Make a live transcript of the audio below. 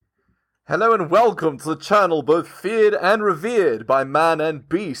Hello and welcome to the channel both feared and revered by man and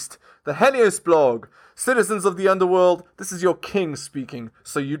beast, the Helios blog. Citizens of the underworld, this is your king speaking,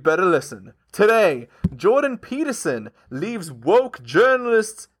 so you'd better listen. Today, Jordan Peterson leaves woke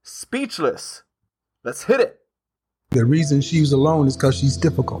journalists speechless. Let's hit it. The reason she's alone is because she's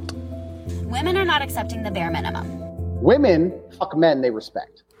difficult. Women are not accepting the bare minimum. Women fuck men they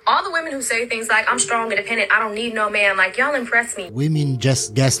respect. All the women who say things like, I'm strong, independent, I don't need no man, like, y'all impress me. Women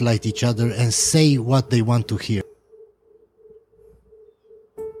just gaslight each other and say what they want to hear.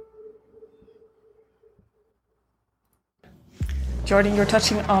 Jordan, you're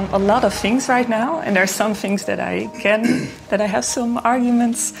touching on a lot of things right now, and there are some things that I have some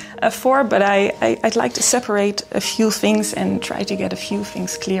arguments for, but I'd like to separate a few things and try to get a few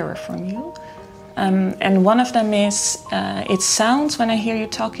things clearer from you. And one of them is, it sounds when I hear you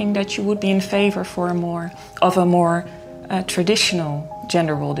talking that you would be in favor for a more traditional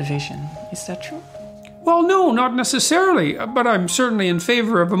gender role division. Is that true? Well, no, not necessarily, but I'm certainly in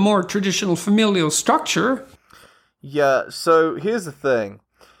favor of a more traditional familial structure. Yeah, so here's the thing.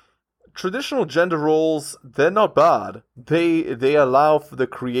 Traditional gender roles, they're not bad. They allow for the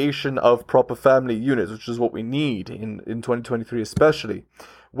creation of proper family units, which is what we need in 2023 especially.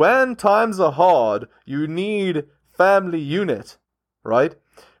 When times are hard, you need family unit, right?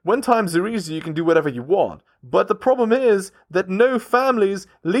 When times are easy, you can do whatever you want. But the problem is that no families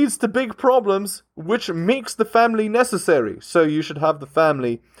leads to big problems, which makes the family necessary. So you should have the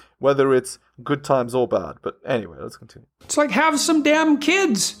family, whether it's good times or bad. But anyway, let's continue. It's like, have some damn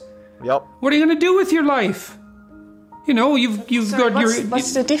kids. Yep. What are you going to do with your life? You know, you've got your...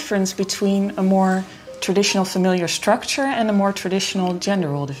 What's the difference between a more traditional familiar structure and a more traditional gender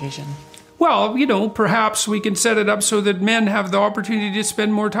role division? Well, you know, perhaps we can set it up so that men have the opportunity to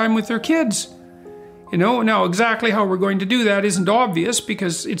spend more time with their kids. You know, now exactly how we're going to do that isn't obvious,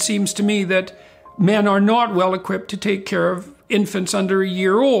 because it seems to me that men are not well equipped to take care of infants under a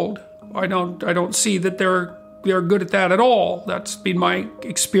year old. I don't see that they're good at that at all. That's been my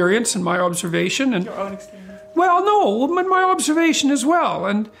experience and my observation. And your own experience? Well, no, my observation as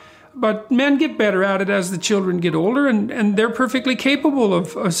well. But men get better at it as the children get older, and they're perfectly capable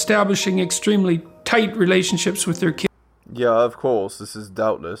of establishing extremely tight relationships with their kids. Yeah, of course, this is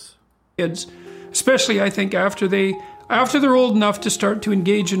doubtless. Especially, I think, after they're old enough to start to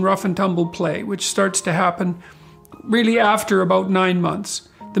engage in rough and tumble play, which starts to happen really after about 9 months.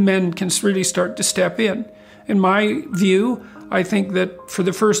 The men can really start to step in. In my view, I think that for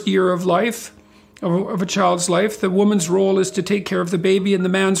the first year of life, of a child's life, the woman's role is to take care of the baby, and the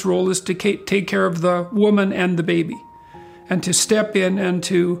man's role is to take care of the woman and the baby, and to step in and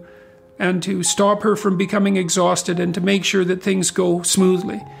to stop her from becoming exhausted, and to make sure that things go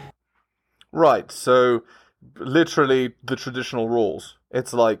smoothly. Right, so literally the traditional roles.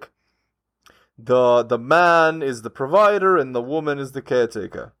 It's like the man is the provider and the woman is the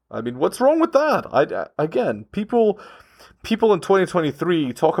caretaker. I mean, what's wrong with that? Again, people in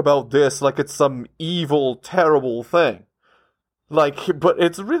 2023 talk about this like it's some evil, terrible thing. But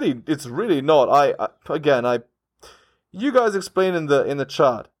it's really not. You guys explain in the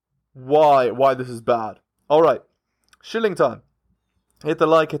chat why this is bad. All right, shilling time. Hit the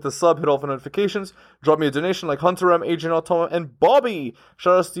like, hit the sub, hit all the notifications. Drop me a donation like Hunter M, Adrian Automa, and Bobby.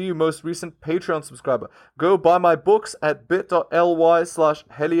 Shout outs to you, most recent Patreon subscriber. Go buy my books at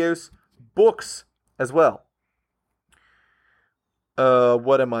bit.ly/Helios books as well.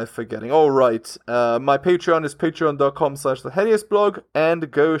 What am I forgetting? Oh, right. My Patreon is patreon.com/theheliosblog,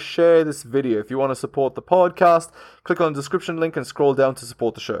 and go share this video. If you want to support the podcast, click on the description link and scroll down to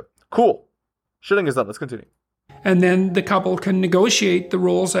support the show. Cool. Shilling is done. Let's continue. And then the couple can negotiate the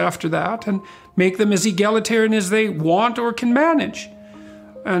roles after that and make them as egalitarian as they want or can manage.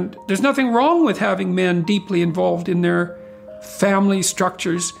 And there's nothing wrong with having men deeply involved in their family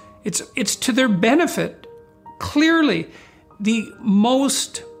structures. It's to their benefit. Clearly, the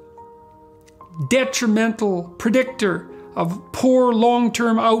most detrimental predictor of poor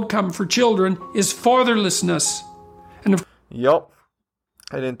long-term outcome for children is fatherlessness. Yup.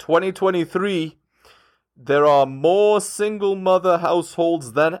 And in 2023, there are more single mother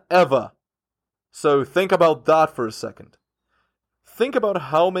households than ever. So think about that for a second. Think about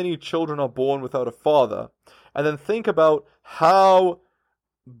how many children are born without a father, and then think about how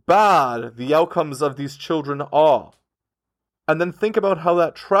bad the outcomes of these children are. And then think about how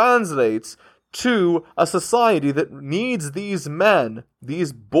that translates to a society that needs these men,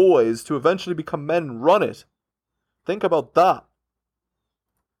 these boys, to eventually become men and run it. Think about that.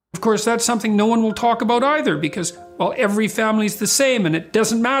 Of course, that's something no one will talk about either because, well, every family's the same and it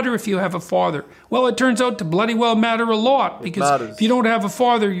doesn't matter if you have a father. Well, it turns out to bloody well matter a lot because if you don't have a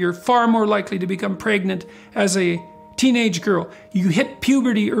father, you're far more likely to become pregnant as a teenage girl. You hit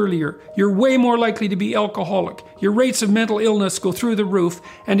puberty earlier. You're way more likely to be alcoholic. Your rates of mental illness go through the roof.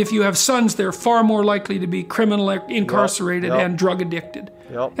 And if you have sons, they're far more likely to be criminally incarcerated and drug addicted.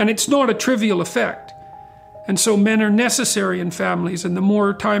 And it's not a trivial effect. And so men are necessary in families, and the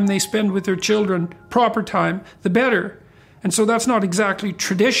more time they spend with their children, proper time, the better. And so that's not exactly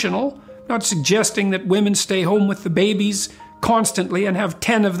traditional. Not suggesting that women stay home with the babies constantly and have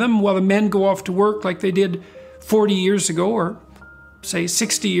 10 of them while the men go off to work like they did 40 years ago or, say,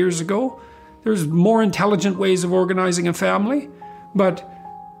 60 years ago. There's more intelligent ways of organizing a family, but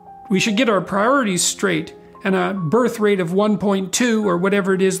we should get our priorities straight. And a birth rate of 1.2 or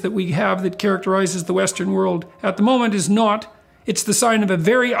whatever it is that we have that characterizes the Western world at the moment is not. It's the sign of a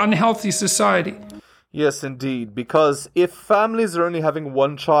very unhealthy society. Yes, indeed, because if families are only having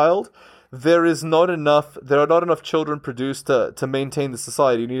one child, there are not enough children produced to maintain the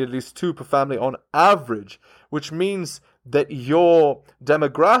society. You need at least 2 per family on average, which means that your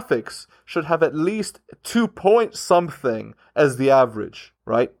demographics should have at least 2 point something as the average,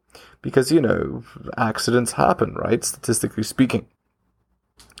 right? Because, accidents happen, right? Statistically speaking.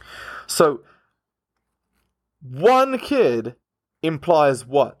 So, 1 kid implies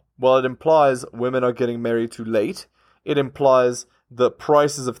what? Well, it implies women are getting married too late. It implies the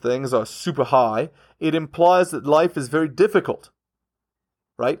prices of things are super high. It implies that life is very difficult,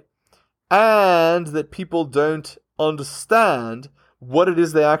 right? And that people don't understand what it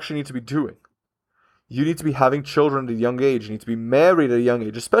is they actually need to be doing. You need to be having children at a young age. You need to be married at a young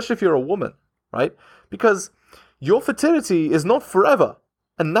age, especially if you're a woman, right? Because your fertility is not forever.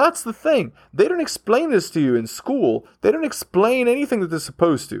 And that's the thing. They don't explain this to you in school. They don't explain anything that they're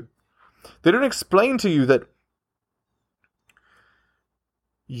supposed to. They don't explain to you that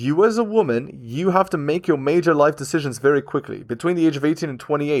you as a woman, you have to make your major life decisions very quickly. Between the age of 18 and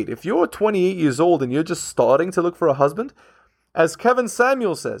 28. If you're 28 years old and you're just starting to look for a husband, as Kevin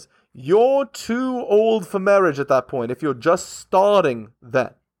Samuel says, you're too old for marriage at that point if you're just starting then.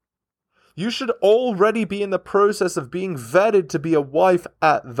 You should already be in the process of being vetted to be a wife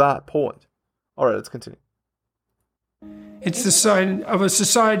at that point. All right, let's continue. It's the sign of a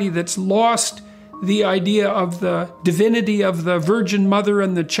society that's lost the idea of the divinity of the Virgin Mother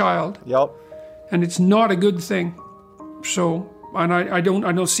and the child. Yep. And it's not a good thing. So, and I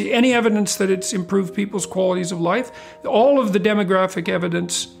don't see any evidence that it's improved people's qualities of life. All of the demographic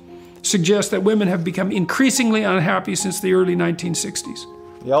evidence suggests that women have become increasingly unhappy since the early 1960s.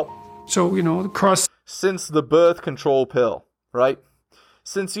 Yep. So, since the birth control pill, right?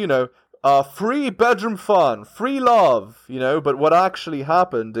 Since, free bedroom fun, free love, but what actually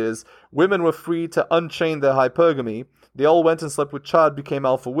happened is women were free to unchain their hypergamy. They all went and slept with child, became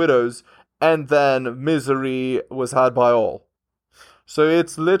alpha widows, and then misery was had by all. So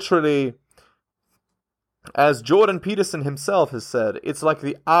it's literally, as Jordan Peterson himself has said, it's like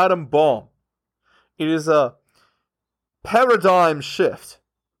the atom bomb. It is a paradigm shift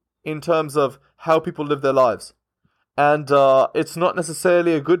in terms of how people live their lives. And it's not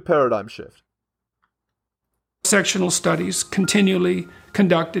necessarily a good paradigm shift. Sectional studies continually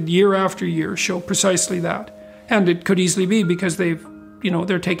conducted year after year show precisely that. And it could easily be because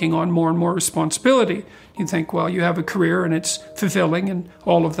they're taking on more and more responsibility. You think, well, you have a career and it's fulfilling and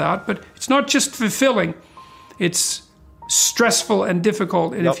all of that, but it's not just fulfilling. It's stressful and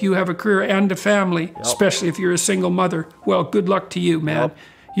difficult. And if you have a career and a family, especially if you're a single mother, well, good luck to you, man.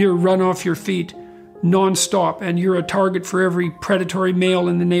 You're run off your feet non-stop, and you're a target for every predatory male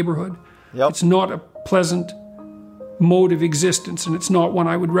in the neighborhood. It's not a pleasant mode of existence, and it's not one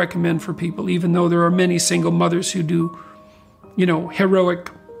I would recommend for people, even though there are many single mothers who do,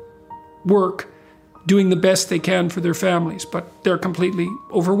 heroic work, doing the best they can for their families, but they're completely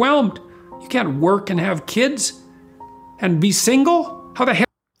overwhelmed. You can't work and have kids and be single? How the hell?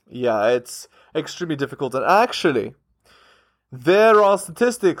 Yeah, it's extremely difficult. And actually, there are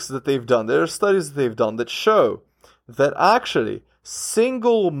statistics that they've done, there are studies that they've done that show that actually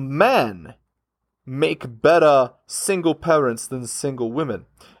single men make better single parents than single women.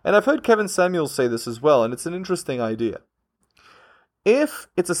 And I've heard Kevin Samuel say this as well, and it's an interesting idea. If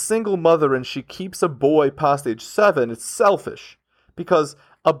it's a single mother and she keeps a boy past age 7, it's selfish, because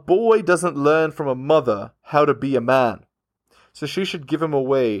a boy doesn't learn from a mother how to be a man. So she should give him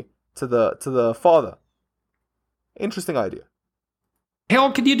away to the father. Interesting idea.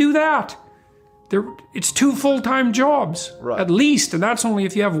 Hell could you do that? It's 2 full-time jobs, right, at least, and that's only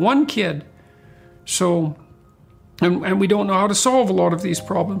if you have 1 kid. So And we don't know how to solve a lot of these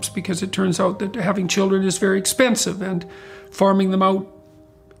problems because it turns out that having children is very expensive, and farming them out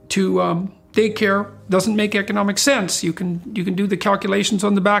to daycare doesn't make economic sense. You can do the calculations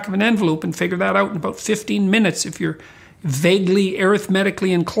on the back of an envelope and figure that out in about 15 minutes if you're vaguely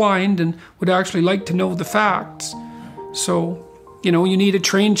arithmetically inclined and would actually like to know the facts. So, you need a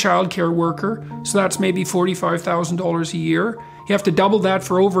trained childcare worker, so that's maybe $45,000 a year. You have to double that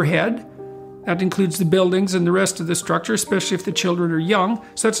for overhead. That includes the buildings and the rest of the structure, especially if the children are young.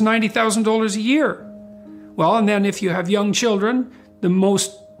 So that's $90,000 a year. Well, and then if you have young children, the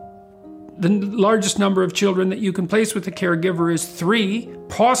largest number of children that you can place with a caregiver is 3,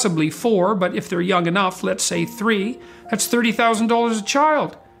 possibly 4, but if they're young enough, let's say 3, that's $30,000 a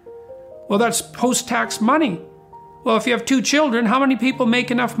child. Well, that's post-tax money. Well, if you have 2 children, how many people make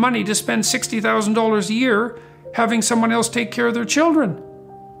enough money to spend $60,000 a year having someone else take care of their children?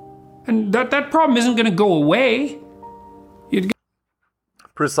 And that problem isn't going to go away.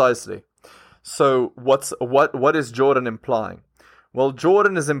 Precisely. So what is Jordan implying? Well,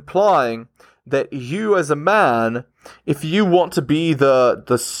 Jordan is implying that you as a man, if you want to be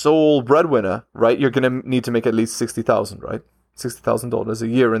the sole breadwinner, right, you're going to need to make at least $60,000, right? $60,000 a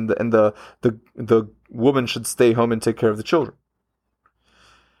year, and the woman should stay home and take care of the children.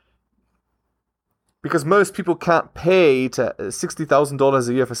 Because most people can't pay to $60,000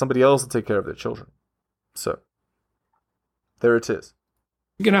 a year for somebody else to take care of their children. So, there it is.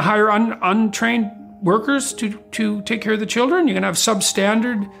 You're going to hire untrained workers to take care of the children? You're going to have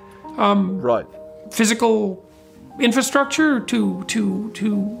substandard right. physical infrastructure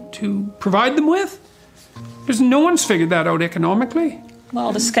to provide them with? There's no one's figured that out economically.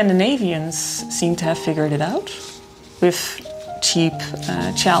 Well, the Scandinavians seem to have figured it out with cheap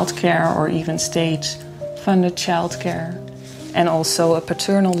childcare or even state-funded childcare, and also a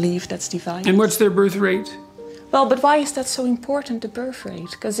paternal leave that's divided. And what's their birth rate? Well, but why is that so important, the birth rate?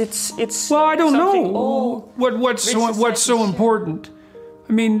 Because it's. Well, I don't know. What's so important?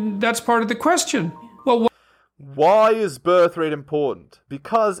 I mean, that's part of the question. Well, why is birth rate important?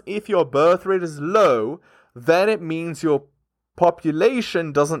 Because if your birth rate is low, then it means your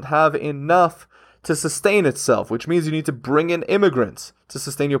population doesn't have enough to sustain itself, which means you need to bring in immigrants to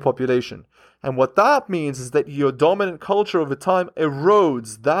sustain your population. And what that means is that your dominant culture over time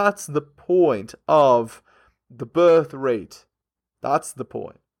erodes. That's the point of the birth rate. That's the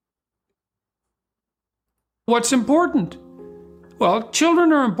point. What's important? Well,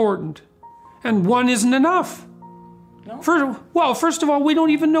 children are important, and one isn't enough. No? First of all, we don't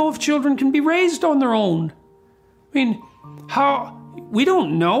even know if children can be raised on their own. I mean, how? We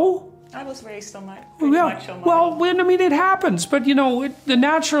don't know. I was raised on my. It happens, but the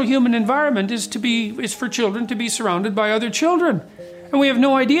natural human environment is for children to be surrounded by other children, and we have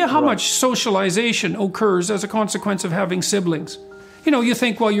no idea how much socialization occurs as a consequence of having siblings. You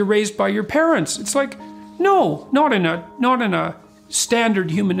think, well, you're raised by your parents. It's like, no, not in a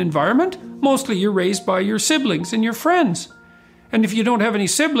standard human environment. Mostly, you're raised by your siblings and your friends, and if you don't have any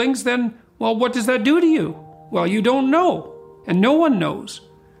siblings, then what does that do to you? Well, you don't know, and no one knows.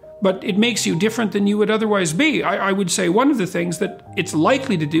 But it makes you different than you would otherwise be. I would say one of the things that it's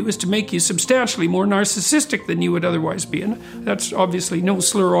likely to do is to make you substantially more narcissistic than you would otherwise be. And that's obviously no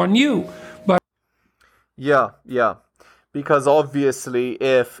slur on you. But Yeah. Because obviously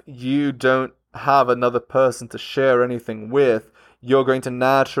if you don't have another person to share anything with, you're going to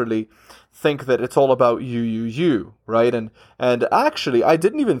naturally think that it's all about you, right? And actually, I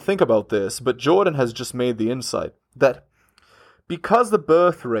didn't even think about this, but Jordan has just made the insight that because the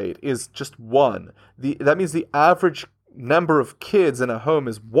birth rate is just 1, that means the average number of kids in a home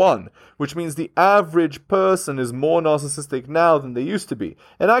is 1, which means the average person is more narcissistic now than they used to be.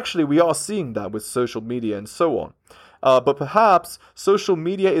 And actually, we are seeing that with social media and so on. But perhaps social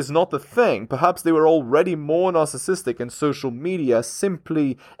media is not the thing. Perhaps they were already more narcissistic and social media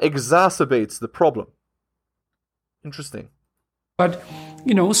simply exacerbates the problem. Interesting. But,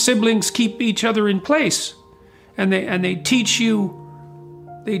 siblings keep each other in place. And they teach you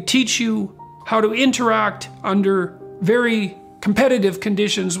how to interact under very competitive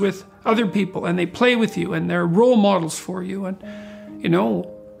conditions with other people, and they play with you, and they're role models for you. And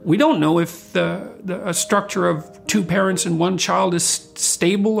we don't know if a structure of 2 parents and 1 child is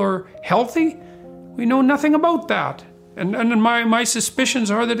stable or healthy. We know nothing about that, and my suspicions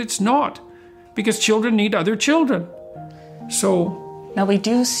are that it's not, because children need other children. So. Now, we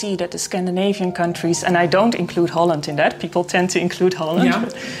do see that the Scandinavian countries, and I don't include Holland in that, people tend to include Holland,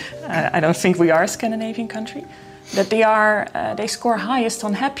 yeah. I don't think we are a Scandinavian country, that they score highest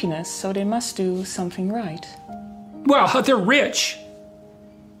on happiness, so they must do something right. Well, they're rich.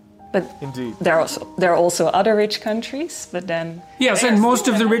 But Indeed. there are also other rich countries, but then... Yes, and most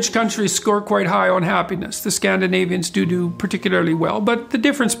of the rich countries score quite high on happiness. The Scandinavians do particularly well, but the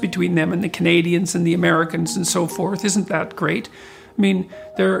difference between them and the Canadians and the Americans and so forth isn't that great. I mean,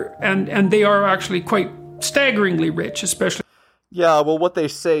 they are actually quite staggeringly rich, especially... Yeah, well, what they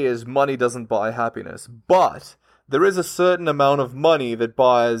say is money doesn't buy happiness, but there is a certain amount of money that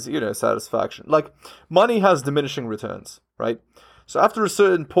buys, satisfaction. Like, money has diminishing returns, right? So after a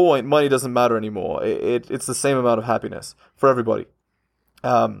certain point, money doesn't matter anymore. It's the same amount of happiness for everybody.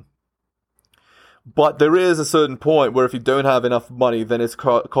 But there is a certain point where if you don't have enough money, then it's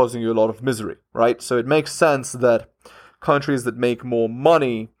causing you a lot of misery, right? So it makes sense that countries that make more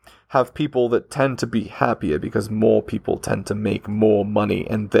money have people that tend to be happier because more people tend to make more money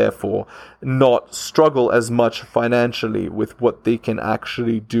and therefore not struggle as much financially with what they can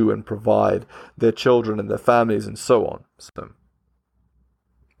actually do and provide their children and their families and so on. So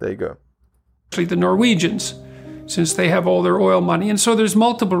there you go. Actually, the Norwegians, since they have all their oil money. And so there's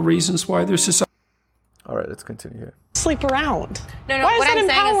multiple reasons why their society... All right, let's continue here. Sleep around. No, why what is I'm it saying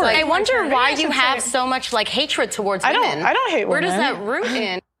is, empowering? I wonder why you have so much hatred towards women. I don't hate women. Where does that root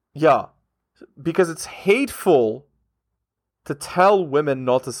in? Yeah, because it's hateful to tell women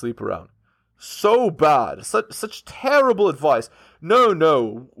not to sleep around. So bad. Such terrible advice.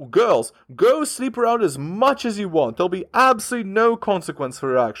 No, girls, go sleep around as much as you want. There'll be absolutely no consequence for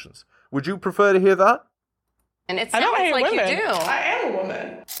your actions. Would you prefer to hear that? And it sounds like women. you do. I am a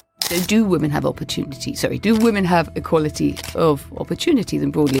woman. So do women have opportunity? Do women have equality of opportunity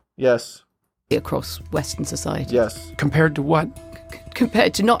than broadly? Yes. Across Western society? Yes. Compared to what?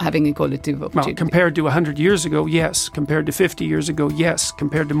 Compared to not having equality of opportunity? Well, compared to 100 years ago, yes. Compared to 50 years ago, yes.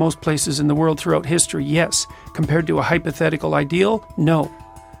 Compared to most places in the world throughout history, yes. Compared to a hypothetical ideal, no.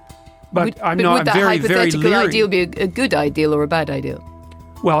 But would I'm that very, very hypothetical leery. ideal be a good ideal or a bad ideal?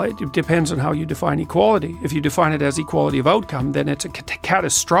 Well, it depends on how you define equality. If you define it as equality of outcome, then it's a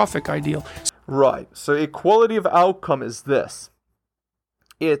catastrophic ideal. Right. So equality of outcome is this.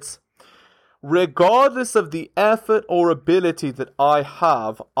 It's regardless of the effort or ability that I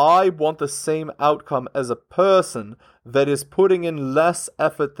have, I want the same outcome as a person that is putting in less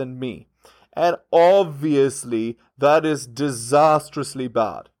effort than me. And obviously, that is disastrously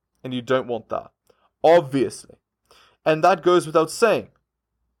bad. And you don't want that. Obviously. And that goes without saying.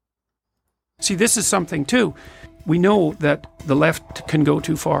 See, this is something too. We know that the left can go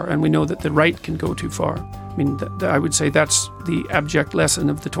too far, and we know that the right can go too far. I mean, I would say that's the abject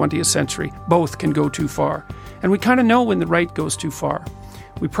lesson of the 20th century. Both can go too far. And we kind of know when the right goes too far.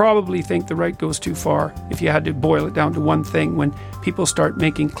 We probably think the right goes too far, if you had to boil it down to one thing, when people start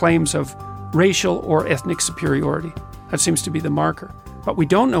making claims of racial or ethnic superiority. That seems to be the marker. But we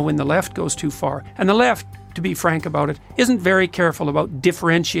don't know when the left goes too far. And the left, to be frank about it, isn't very careful about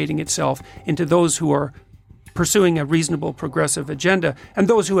differentiating itself into those who are pursuing a reasonable progressive agenda and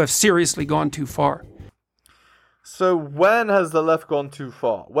those who have seriously gone too far. So when has the left gone too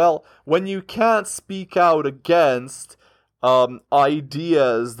far? Well, when you can't speak out against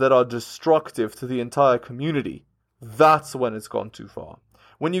ideas that are destructive to the entire community, that's when it's gone too far.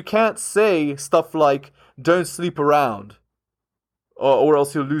 When you can't say stuff like, don't sleep around, or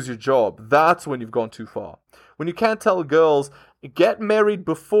else you'll lose your job, that's when you've gone too far. When you can't tell girls, get married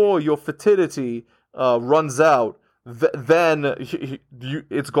before your fertility runs out, then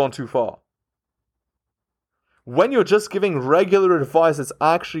it's gone too far. When you're just giving regular advice that's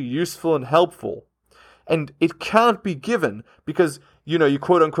actually useful and helpful, and it can't be given because, you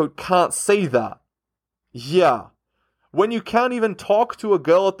quote-unquote can't say that. Yeah. When you can't even talk to a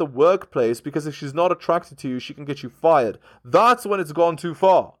girl at the workplace because if she's not attracted to you, she can get you fired. That's when it's gone too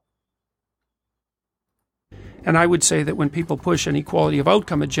far. And I would say that when people push an equality of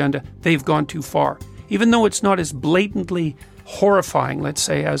outcome agenda, they've gone too far. Even though it's not as blatantly horrifying, let's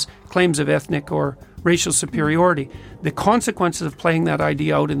say, as claims of ethnic or racial superiority, the consequences of playing that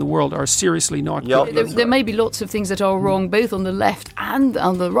idea out in the world are seriously not good. There may be lots of things that are wrong both on the left and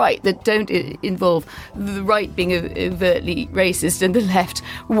on the right that don't involve the right being overtly racist and the left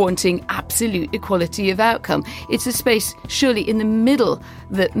wanting absolute equality of outcome. It's a space surely in the middle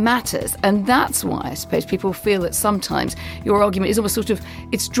that matters, and that's why I suppose people feel that sometimes your argument is almost sort of,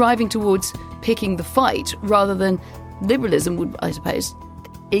 it's driving towards picking the fight rather than liberalism would, I suppose,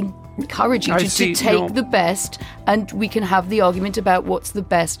 encourage you to take the best, and we can have the argument about what's the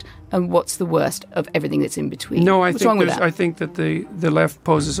best and what's the worst of everything that's in between. No, What's wrong with that? I think that the left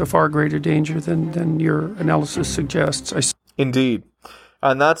poses a far greater danger than your analysis suggests. Indeed.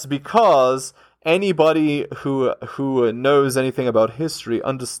 And that's because anybody who knows anything about history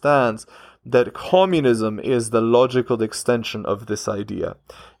understands that communism is the logical extension of this idea.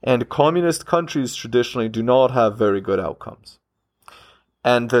 And communist countries traditionally do not have very good outcomes.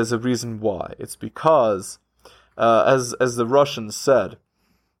 And there's a reason why. It's because, as the Russians said,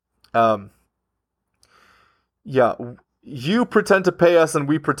 you pretend to pay us and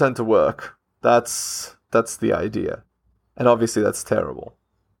we pretend to work. That's the idea. And obviously that's terrible.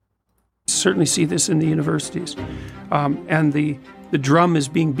 Certainly see this in the universities. And the drum is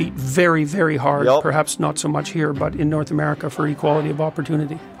being beat very, very hard, perhaps not so much here, but in North America, for equality of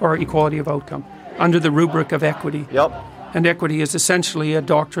opportunity or equality of outcome, under the rubric of equity. And equity is essentially a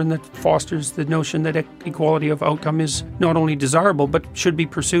doctrine that fosters the notion that equality of outcome is not only desirable, but should be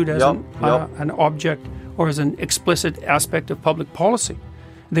pursued as an object or as an explicit aspect of public policy.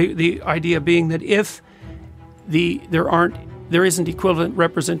 The idea being that if there isn't equivalent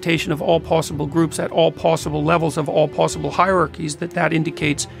representation of all possible groups at all possible levels of all possible hierarchies, that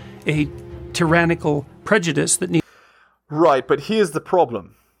indicates a tyrannical prejudice that needs... Right, but here's the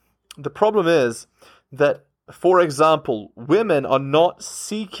problem. The problem is that, for example, women are not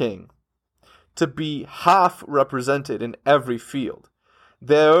seeking to be half represented in every field.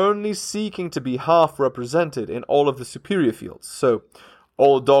 They're only seeking to be half represented in all of the superior fields. So,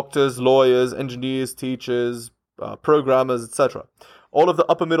 all doctors, lawyers, engineers, teachers, programmers, etc. All of the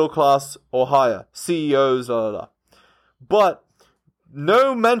upper middle class or higher, CEOs, But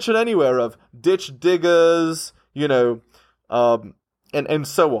no mention anywhere of ditch diggers, and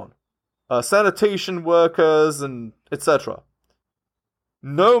so on. Sanitation workers and etc.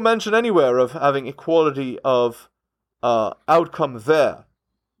 No mention anywhere of having equality of outcome there.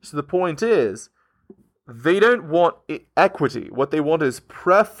 So the point is, they don't want equity. What they want is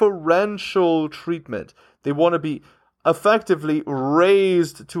preferential treatment. They want to be effectively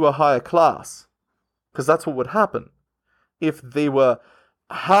raised to a higher class. Because that's what would happen if they were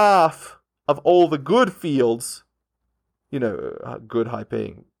half of all the good fields, good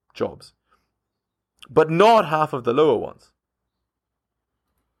high-paying jobs, but not half of the lower ones.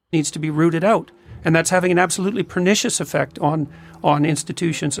 Needs to be rooted out. And that's having an absolutely pernicious effect on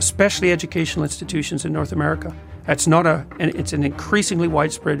institutions, especially educational institutions in North America. It's an increasingly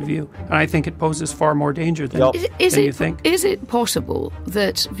widespread view, and I think it poses far more danger than you think. Is it possible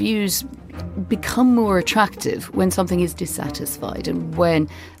that views become more attractive when something is dissatisfied and when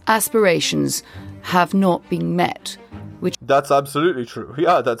aspirations have not been met? That's absolutely true.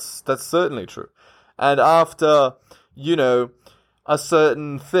 Yeah, that's certainly true. And after, a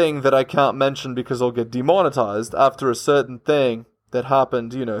certain thing that I can't mention because I'll get demonetized, after a certain thing that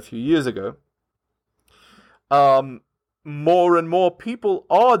happened, a few years ago, more and more people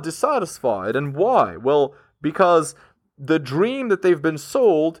are dissatisfied. And why? Well, because the dream that they've been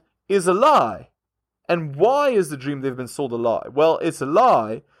sold is a lie. And why is the dream they've been sold a lie? Well, it's a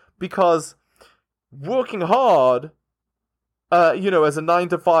lie because working hard, as a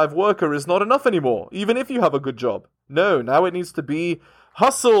 9-to-5 worker is not enough anymore, even if you have a good job. No, now it needs to be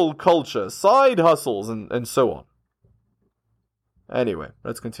hustle culture, side hustles, and so on. Anyway,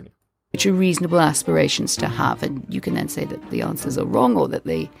 let's continue. Which are reasonable aspirations to have, and you can then say that the answers are wrong or that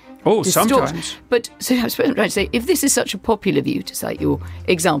they distort. Sometimes. But so I was trying to say, if this is such a popular view, to cite your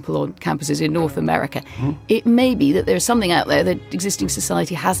example on campuses in North America, it may be that there's something out there that existing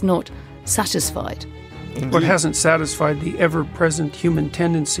society has not satisfied. Indeed. But hasn't satisfied the ever-present human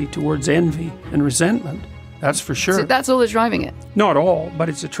tendency towards envy and resentment. That's for sure. So that's all that's driving it? Not all, but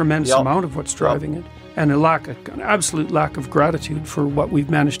it's a tremendous amount of what's driving it. And an absolute lack of gratitude for what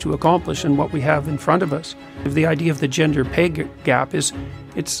we've managed to accomplish and what we have in front of us. The idea of the gender pay gap is,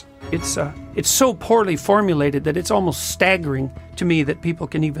 it's so poorly formulated that it's almost staggering to me that people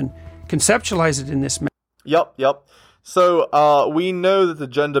can even conceptualize it in this manner. Yep. So we know that the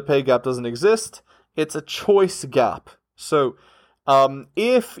gender pay gap doesn't exist. It's a choice gap. So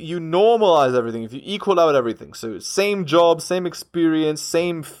if you normalize everything, if you equal out everything, so same job, same experience,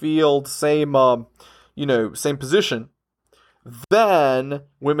 same field, same position, then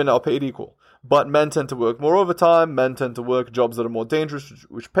women are paid equal. But men tend to work more overtime, men tend to work jobs that are more dangerous,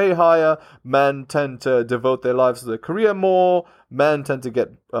 which pay higher, men tend to devote their lives to their career more, men tend to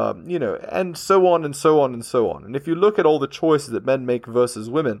get, and so on and so on and so on. And if you look at all the choices that men make versus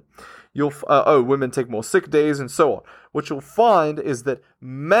women, women take more sick days and so on. What you'll find is that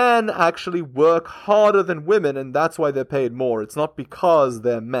men actually work harder than women, and that's why they're paid more. It's not because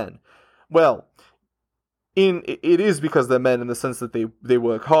they're men. Well, it is because they're men in the sense that they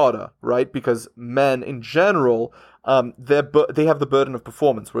work harder, right? Because men in general, they have the burden of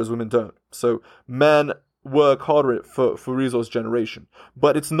performance, whereas women don't. So men work harder for resource generation.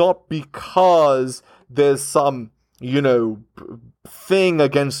 But it's not because there's some thing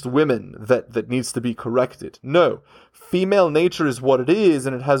against women that needs to be corrected. No. Female nature is what it is,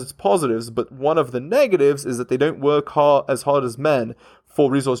 and it has its positives, but one of the negatives is that they don't work as hard as men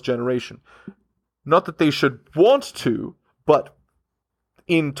for resource generation. Not that they should want to, but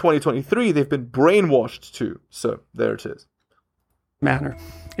in 2023, they've been brainwashed to. So, there it is. Manner.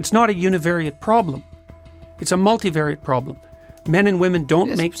 It's not a univariate problem. It's a multivariate problem. Men and women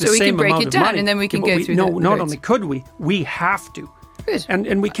don't make the same amount of money. So we can break it down, and then we can go through No, not only could we have to. Good.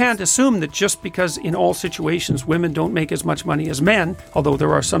 And we can't assume that just because in all situations women don't make as much money as men, although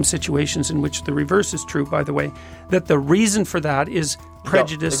there are some situations in which the reverse is true, by the way, that the reason for that is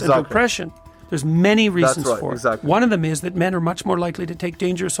prejudice and oppression. There's many reasons for it. Exactly. One of them is that men are much more likely to take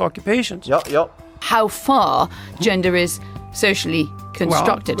dangerous occupations. Yep. How far gender is socially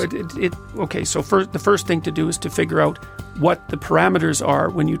constructed. Well, so the first thing to do is to figure out what the parameters are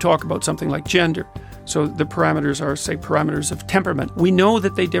when you talk about something like gender. So the parameters are, say, parameters of temperament. We know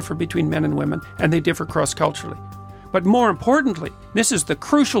that they differ between men and women, and they differ cross-culturally. But more importantly, this is the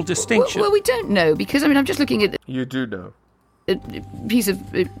crucial distinction. Well, we don't know, because, I'm just looking at... You do know. A piece of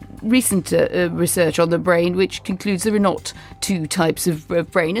recent research on the brain, which concludes there are not two types of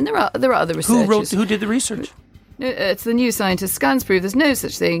brain, and there are other researchers. Who did the research? It's the new scientist. Scans prove there's no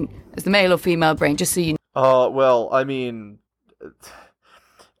such thing as the male or female brain, just so you know.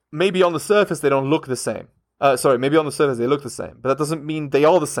 Maybe on the surface they don't look the same. Maybe on the surface they look the same, but that doesn't mean they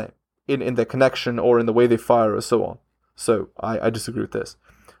are the same in their connection or in the way they fire or so on. So I disagree with this.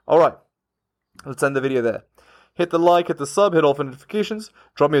 Alright, let's end the video there. Hit the like, hit the sub, hit all for notifications.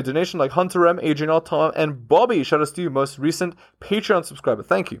 Drop me a donation like Hunter M, Adrian R, Tom, and Bobby. Shout out to you, most recent Patreon subscriber.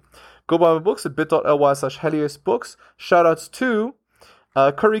 Thank you. Go buy my books at bit.ly/Helios books. Shout outs to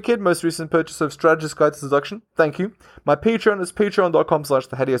Curry Kid, most recent purchase of Strategist Guide to Seduction. Thank you. My Patreon is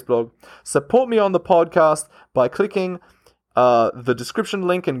patreon.com/theheliosblog. Support me on the podcast by clicking the description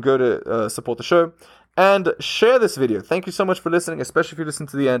link and go to support the show. And share this video. Thank you so much for listening, especially if you listen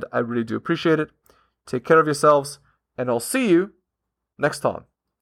to the end. I really do appreciate it. Take care of yourselves, and I'll see you next time.